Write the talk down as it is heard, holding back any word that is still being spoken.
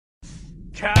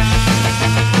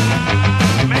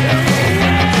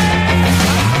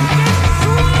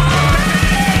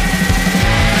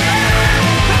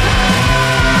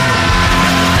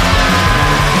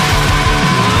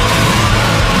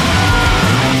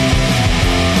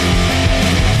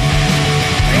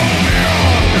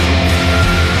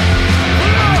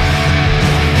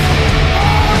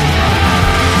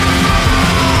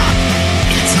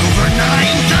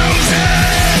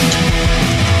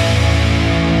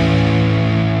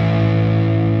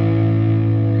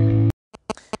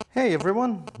Hey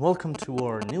everyone, welcome to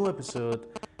our new episode.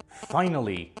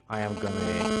 Finally, I am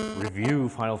gonna review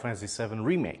Final Fantasy VII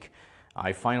Remake.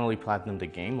 I finally platinumed the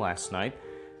game last night.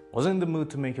 Wasn't in the mood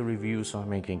to make a review, so I'm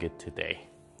making it today.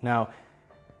 Now,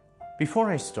 before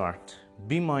I start,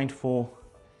 be mindful,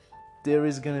 there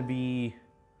is gonna be,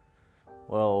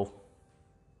 well,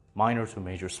 minor to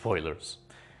major spoilers.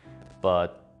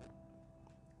 But,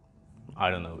 I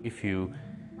don't know, if you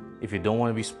don't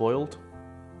want to be spoiled,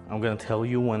 I'm gonna tell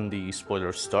you when the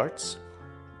spoiler starts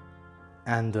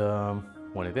and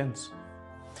when it ends.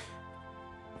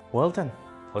 Well then,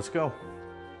 let's go.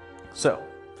 So,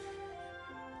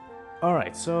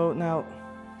 alright, so now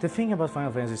the thing about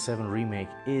Final Fantasy VII Remake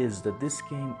is that this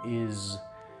game is,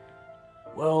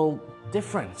 well,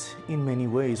 different in many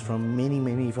ways from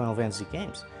many Final Fantasy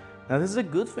games. Now this is a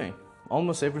good thing.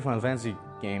 Almost every Final Fantasy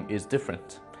game is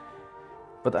different.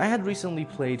 But I had recently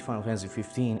played Final Fantasy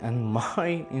 15 and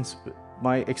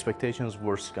my expectations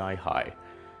were sky high.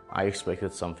 I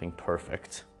expected something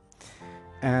perfect.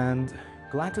 And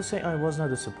glad to say I was not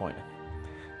disappointed.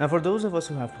 Now for those of us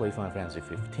who have played Final Fantasy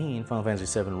 15, Final Fantasy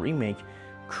 7 Remake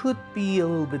could be a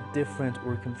little bit different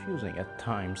or confusing at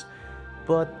times.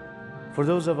 But for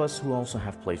those of us who also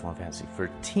have played Final Fantasy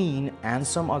 13 and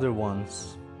some other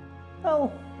ones,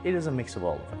 well, it is a mix of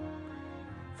all of them.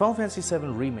 Final Fantasy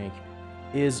 7 Remake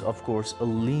is of course a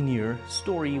linear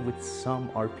story with some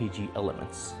RPG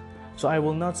elements. So I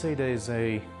will not say that it's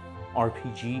a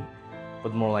RPG,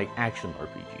 but more like action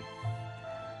RPG.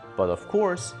 But of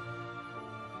course,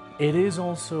 it is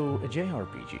also a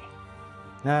JRPG.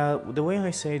 Now, the way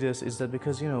I say this is that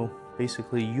because,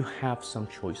 basically you have some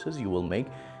choices you will make.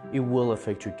 It will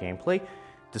affect your gameplay,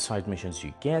 the side missions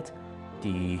you get,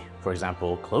 for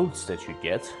example, clothes that you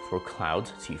get for Cloud,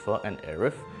 Tifa, and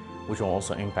Aerith, which will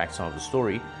also impact some of the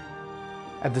story.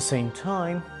 At the same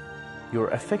time, your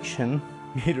affection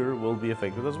meter will be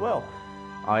affected as well.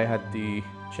 I had the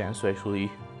chance to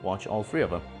actually watch all three of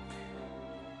them.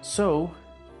 So,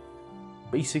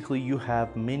 basically you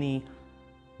have many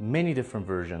different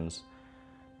versions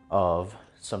of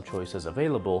some choices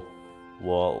available.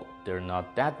 Well, they're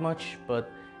not that much,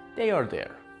 but they are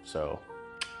there. So,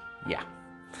 yeah.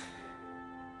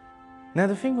 Now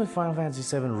the thing with Final Fantasy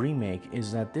VII Remake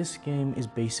is that this game is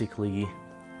basically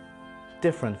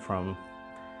different from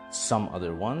some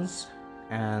other ones,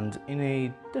 and in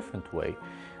a different way.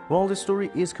 While the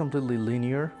story is completely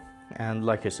linear, and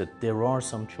like I said, there are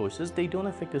some choices, they don't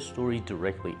affect the story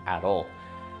directly at all.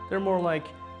 They're more like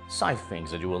side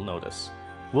things that you will notice.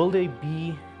 Will they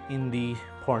be in the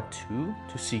part 2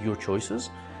 to see your choices?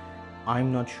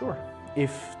 I'm not sure.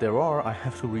 If there are, I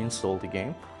have to reinstall the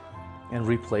game and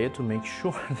replay it to make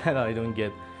sure that I don't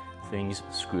get things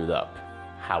screwed up.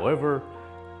 However,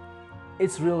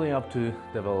 it's really up to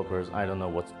developers. I don't know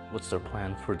what's their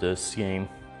plan for this game,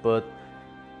 but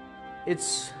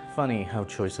it's funny how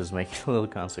choices make little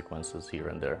consequences here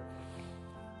and there.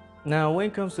 Now, when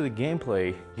it comes to the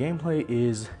gameplay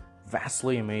is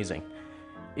vastly amazing.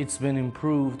 It's been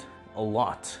improved a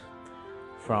lot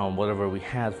from whatever we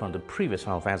had from the previous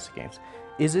Final Fantasy games.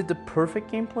 Is it the perfect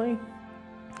gameplay?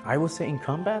 I would say in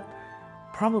combat,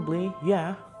 probably,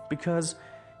 yeah, because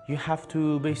you have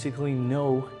to basically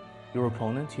know your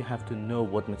opponent, you have to know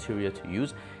what materia to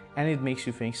use, and it makes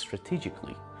you think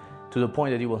strategically, to the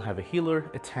point that you will have a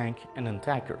healer, a tank, and an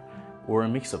attacker, or a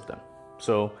mix of them.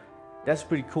 So that's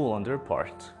pretty cool on their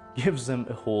part, gives them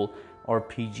a whole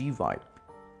RPG vibe.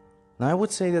 Now I would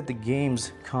say that the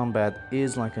game's combat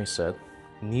is, like I said,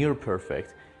 near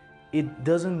perfect. It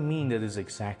doesn't mean that it's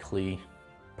exactly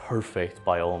perfect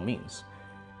by all means.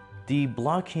 The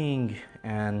blocking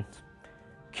and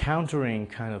countering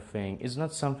kind of thing is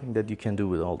not something that you can do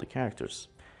with all the characters.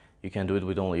 You can do it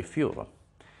with only a few of them.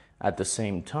 At the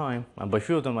same time, and by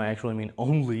few of them I actually mean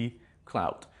only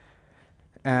Cloud.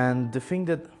 And the thing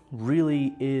that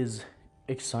really is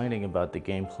exciting about the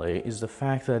gameplay is the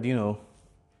fact that,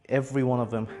 every one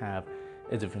of them have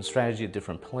a different strategy, a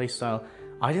different playstyle.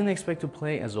 I didn't expect to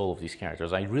play as all of these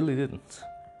characters. I really didn't.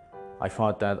 I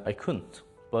thought that I couldn't,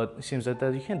 but it seems that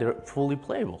you can. They're fully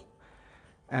playable,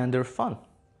 and they're fun.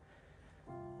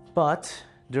 But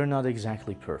they're not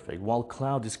exactly perfect. While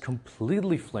Cloud is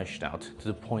completely fleshed out to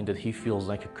the point that he feels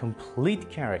like a complete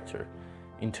character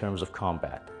in terms of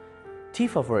combat.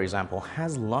 Tifa, for example,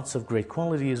 has lots of great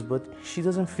qualities, but she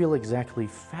doesn't feel exactly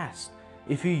fast.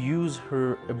 If you use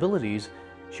her abilities,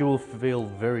 she will fail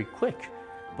very quick.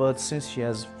 But since she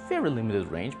has very limited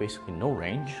range, basically no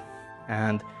range,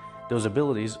 and those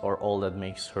abilities are all that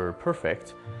makes her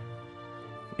perfect,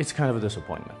 it's kind of a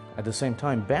disappointment. At the same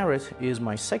time, Barret is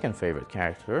my second favorite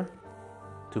character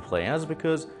to play as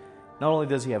because not only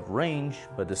does he have range,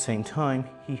 but at the same time,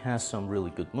 he has some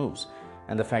really good moves.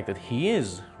 And the fact that he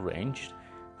is ranged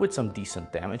with some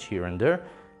decent damage here and there,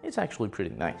 it's actually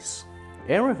pretty nice.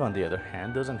 Aerith, on the other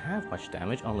hand, doesn't have much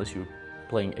damage unless you're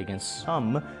playing against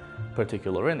some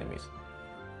particular enemies,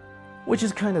 which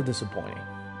is kind of disappointing.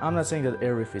 I'm not saying that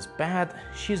Aerith is bad,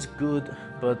 she's good,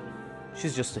 but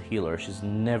she's just a healer, she's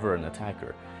never an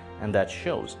attacker, and that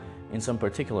shows. In some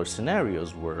particular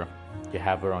scenarios where you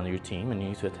have her on your team and you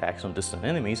need to attack some distant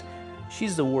enemies,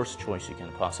 she's the worst choice you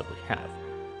can possibly have.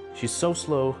 She's so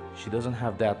slow, she doesn't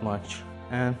have that much,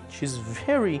 and she's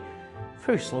very,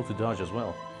 very slow to dodge as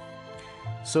well.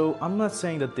 So I'm not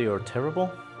saying that they are terrible,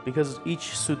 because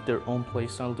each suit their own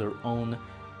playstyle, their own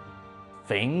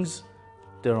things,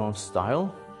 their own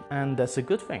style, and that's a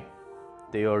good thing.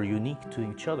 They are unique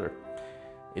to each other.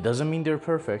 It doesn't mean they're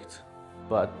perfect,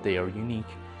 but they are unique.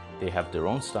 They have their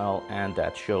own style, and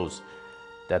that shows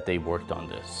that they worked on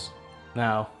this.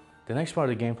 Now, the next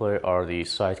part of the gameplay are the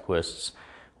side quests,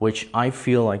 which I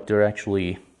feel like they're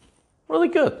actually really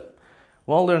good.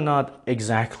 While they're not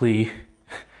exactly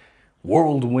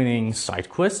world-winning side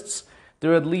quests,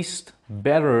 they're at least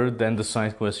better than the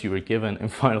side quests you were given in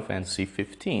Final Fantasy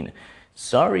 15.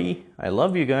 Sorry, I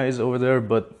love you guys over there,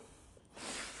 but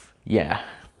yeah,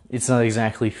 it's not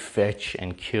exactly fetch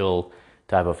and kill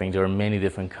type of thing. There are many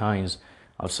different kinds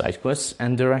of side quests,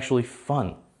 and they're actually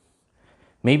fun.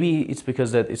 Maybe it's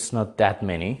because that it's not that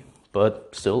many, but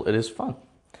still it is fun.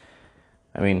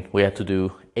 I mean, we had to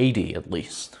do 80 at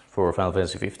least for Final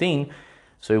Fantasy 15,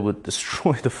 so it would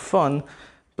destroy the fun,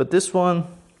 but this one,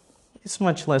 it's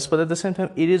much less, but at the same time,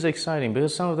 it is exciting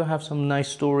because some of them have some nice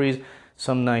stories,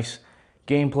 some nice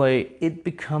gameplay. It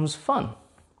becomes fun.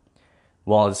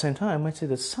 While at the same time, I might say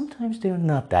that sometimes they're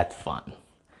not that fun.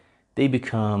 They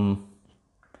become,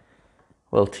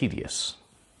 well, tedious.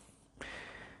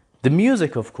 The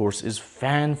music, of course, is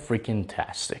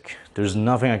fan-freaking-tastic. There's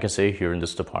nothing I can say here in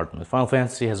this department. Final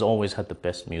Fantasy has always had the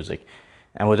best music,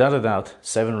 and without a doubt,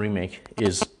 7 Remake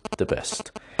is the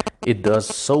best. It does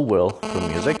so well for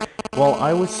music. While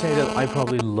I would say that I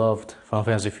probably loved Final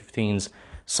Fantasy 15's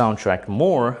soundtrack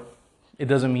more, it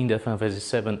doesn't mean that Final Fantasy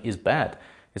 7 is bad.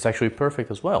 It's actually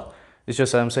perfect as well. It's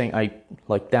just that I'm saying I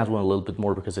like that one a little bit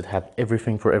more because it had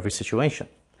everything for every situation.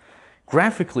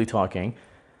 Graphically talking,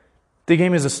 the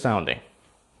game is astounding.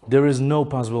 There is no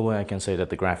possible way I can say that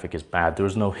the graphic is bad.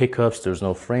 There's no hiccups, there's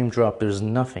no frame drop, there's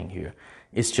nothing here.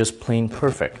 It's just plain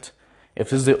perfect. If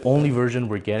this is the only version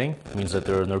we're getting, it means that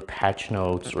there are no patch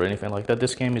notes or anything like that.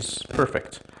 This game is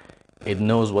perfect. It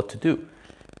knows what to do.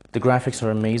 The graphics are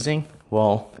amazing.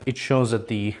 Well, it shows that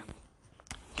the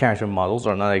character models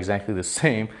are not exactly the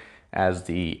same as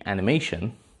the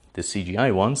animation, the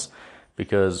CGI ones,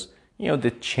 because, you know,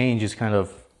 the change is kind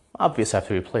of obvious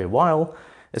after you play a while,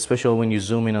 especially when you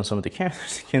zoom in on some of the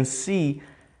characters. You can see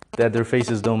that their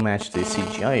faces don't match the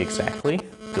CGI exactly.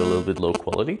 They're a little bit lower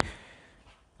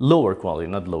quality,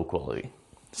 not low quality.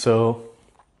 So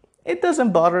it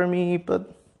doesn't bother me,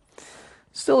 but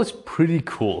still it's pretty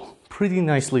cool. Pretty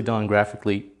nicely done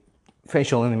graphically.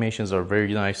 Facial animations are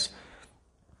very nice.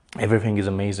 Everything is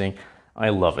amazing. I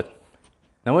love it.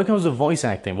 Now when it comes to voice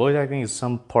acting is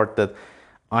some part that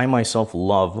I myself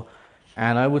love,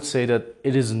 and I would say that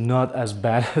it is not as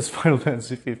bad as Final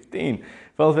Fantasy 15.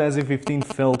 Final Fantasy 15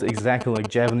 felt exactly like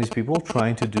Japanese people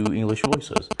trying to do English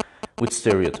voices with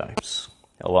stereotypes.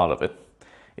 A lot of it.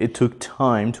 It took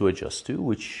time to adjust to,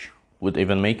 which would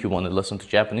even make you want to listen to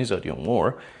Japanese audio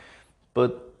more,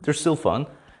 but they're still fun.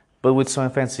 But with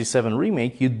Final Fantasy VII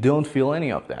Remake, you don't feel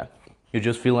any of that. You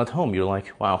just feel at home. You're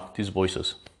like, wow, these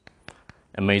voices,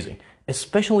 amazing.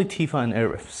 Especially Tifa and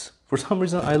Aerith's. For some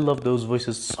reason, I love those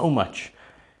voices so much.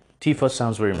 Tifa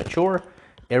sounds very mature.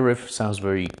 Aerith sounds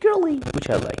very girly, which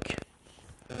I like.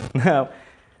 Now,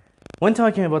 when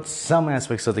talking about some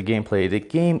aspects of the gameplay, the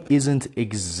game isn't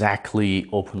exactly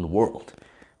open world,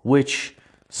 which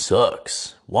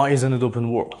sucks. Why isn't it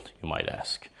open world, you might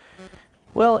ask?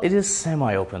 Well, it is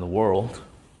semi-open world.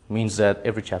 Means that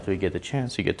every chapter you get a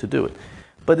chance, you get to do it.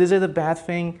 But is it a bad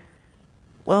thing?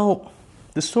 Well,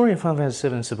 the story of Final Fantasy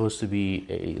VII is supposed to be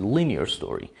a linear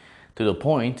story, to the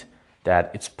point that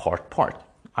it's part.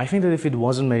 I think that if it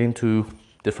wasn't made into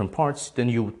different parts, then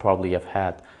you would probably have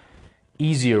had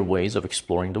easier ways of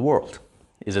exploring the world.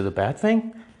 Is it a bad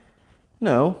thing?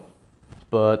 No,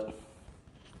 but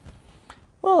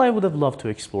well, I would have loved to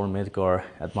explore Midgar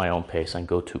at my own pace and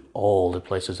go to all the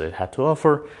places it had to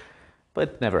offer, but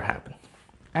it never happened.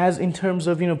 As in terms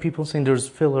of, people saying there's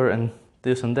filler and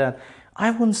this and that, I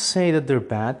wouldn't say that they're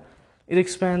bad. It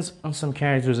expands on some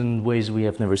characters in ways we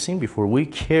have never seen before. We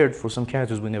cared for some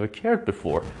characters we never cared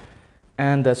before,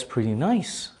 and that's pretty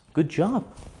nice. Good job.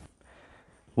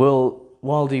 Well,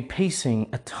 while the pacing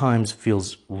at times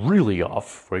feels really off,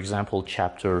 for example,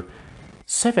 chapter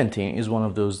 17 is one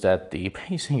of those that the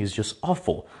pacing is just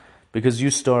awful, because you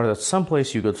start at some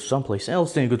place, you go to someplace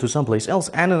else, then you go to someplace else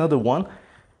and another one.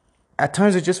 At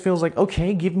times it just feels like,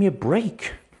 okay, give me a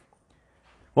break.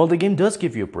 Well, the game does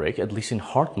give you a break, at least in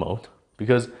hard mode,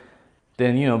 because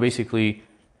then, basically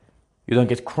you don't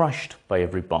get crushed by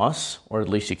every boss, or at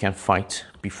least you can fight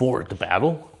before the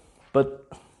battle, but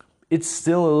it's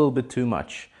still a little bit too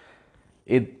much.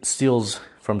 It steals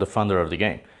from the thunder of the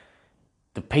game.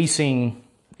 The pacing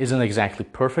isn't exactly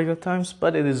perfect at times,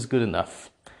 but it is good enough.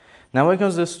 Now, when it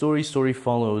comes to the story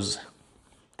follows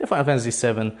the Final Fantasy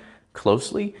VII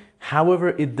closely. However,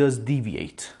 it does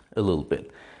deviate a little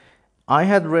bit. I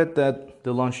had read that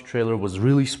the launch trailer was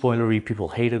really spoilery, people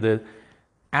hated it.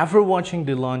 After watching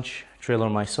the launch trailer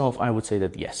myself, I would say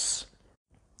that yes,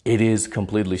 it is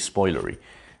completely spoilery.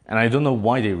 And I don't know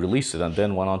why they released it and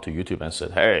then went on to YouTube and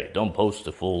said, hey, don't post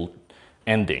the full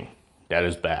ending. That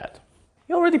is bad.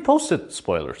 You already posted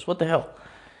spoilers, what the hell?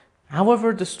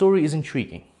 However, the story is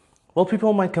intriguing. While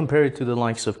people might compare it to the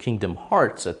likes of Kingdom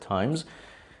Hearts at times,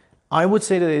 I would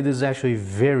say that it is actually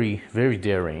very, very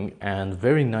daring and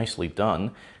very nicely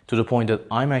done, to the point that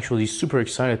I'm actually super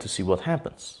excited to see what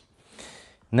happens.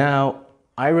 Now,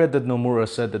 I read that Nomura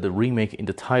said that the remake in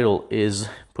the title is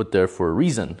put there for a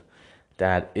reason,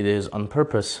 that it is on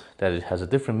purpose, that it has a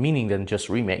different meaning than just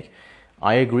remake.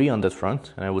 I agree on that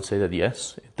front, and I would say that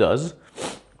yes, it does.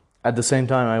 At the same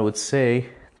time, I would say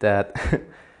that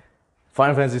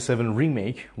Final Fantasy VII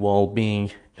Remake, while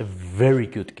being a very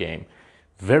good game,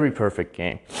 very perfect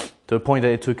game, to the point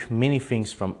that it took many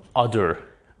things from other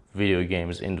video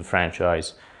games in the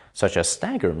franchise, such as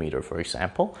Stagger Meter, for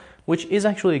example, which is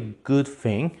actually a good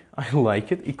thing. I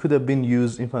like it. It could have been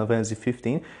used in Final Fantasy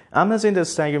 15. I'm not saying that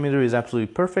Stagger Meter is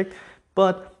absolutely perfect,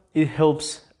 but it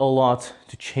helps a lot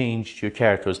to change your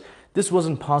characters. This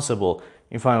wasn't possible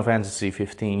in Final Fantasy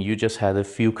 15. You just had a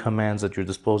few commands at your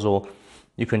disposal.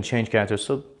 You can change characters,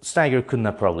 so Stagger couldn't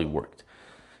have probably worked.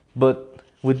 But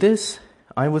with this,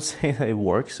 I would say that it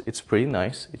works. It's pretty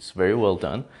nice. It's very well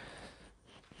done.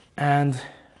 And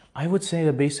I would say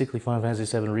that basically Final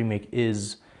Fantasy VII Remake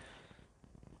is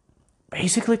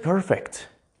basically perfect.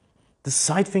 The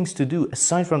side things to do,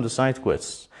 aside from the side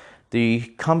quests,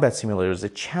 the combat simulators, the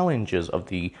challenges of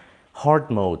the hard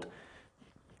mode,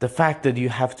 the fact that you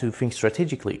have to think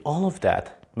strategically, all of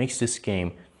that makes this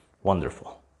game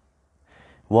wonderful.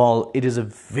 While it is a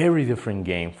very different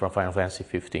game from Final Fantasy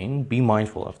 15, be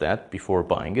mindful of that before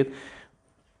buying it,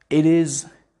 it is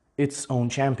its own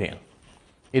champion.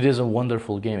 It is a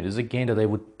wonderful game. It is a game that I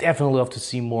would definitely love to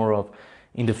see more of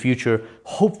in the future.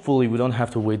 Hopefully we don't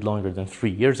have to wait longer than 3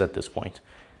 years at this point.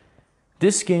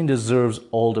 This game deserves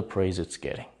all the praise it's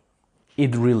getting.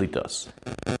 It really does.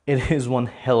 It is one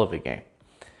hell of a game.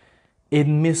 It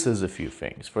misses a few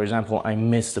things. For example, I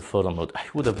missed the photo mode. I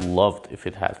would have loved if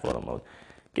it had photo mode.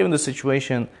 Given the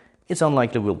situation, it's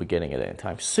unlikely we'll be getting it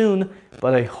anytime soon,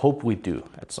 but I hope we do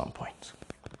at some point.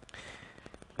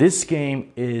 This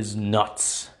game is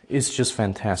nuts. It's just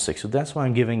fantastic. So that's why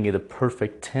I'm giving it a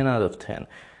perfect 10 out of 10.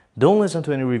 Don't listen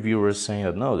to any reviewers saying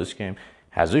that, no, this game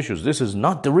has issues. This is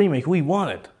not the remake we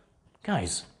wanted.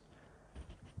 Guys,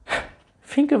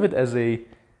 think of it as a...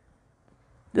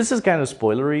 This is kind of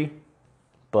spoilery,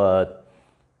 but...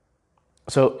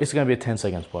 So it's going to be a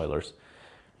 10-second spoilers.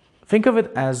 Think of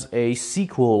it as a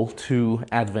sequel to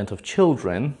Advent of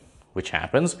Children, which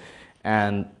happens,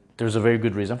 and there's a very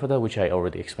good reason for that, which I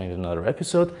already explained in another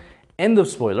episode. End of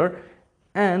spoiler,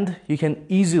 and you can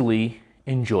easily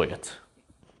enjoy it.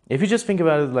 If you just think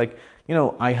about it like, you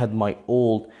know, I had my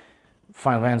old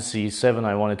Final Fantasy VII,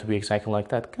 I want it to be exactly like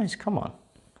that. Guys, come on.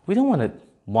 We don't want a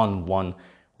 1-1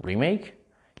 remake.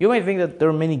 You might think that there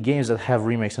are many games that have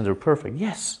remakes and they're perfect.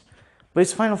 Yes, but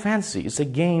it's Final Fantasy. It's a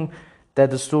game that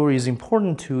the story is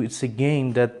important to. It's a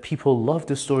game that people love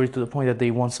the story to the point that they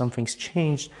want some things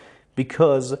changed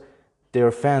because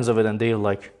they're fans of it and they're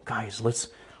like, guys, let's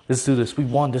do this. We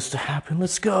want this to happen.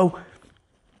 Let's go.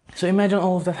 So imagine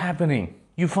all of that happening.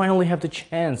 You finally have the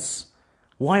chance.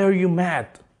 Why are you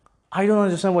mad? I don't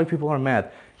understand why people are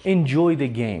mad. Enjoy the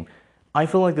game. I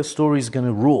feel like the story is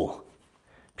gonna rule.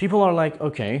 People are like,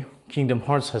 okay, Kingdom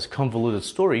Hearts has convoluted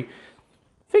story.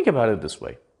 Think about it this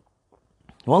way.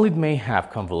 While it may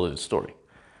have convoluted story,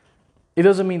 it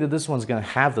doesn't mean that this one's gonna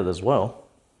have that as well.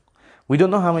 We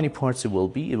don't know how many parts it will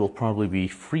be. It will probably be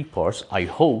 3 parts. I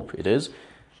hope it is,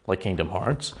 like Kingdom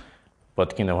Hearts.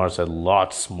 But Kingdom Hearts had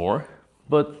lots more.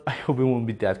 But I hope it won't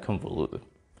be that convoluted.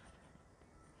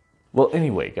 Well,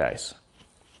 anyway, guys.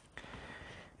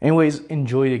 Anyways,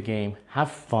 enjoy the game.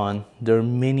 Have fun. There are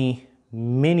many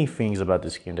things about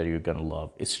this game that you're gonna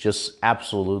love. It's just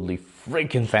absolutely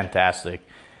freaking fantastic.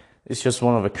 It's just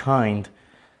one of a kind.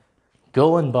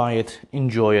 Go and buy it,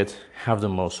 enjoy it, have the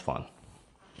most fun.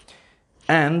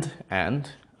 And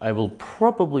I will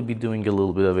probably be doing a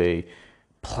little bit of a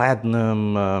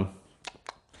platinum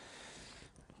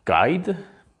guide,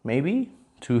 maybe,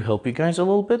 to help you guys a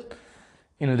little bit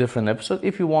in a different episode.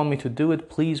 If you want me to do it,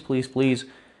 please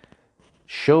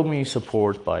show me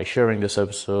support by sharing this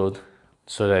episode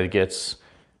so that it gets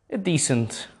a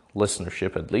decent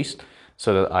listenership at least,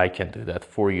 so that I can do that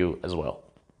for you as well.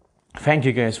 Thank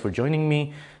you guys for joining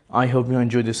me. I hope you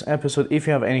enjoyed this episode. If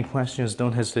you have any questions,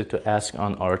 don't hesitate to ask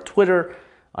on our Twitter.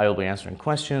 I will be answering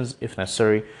questions if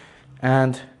necessary.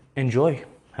 And enjoy.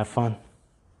 Have fun.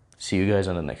 See you guys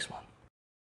on the next one.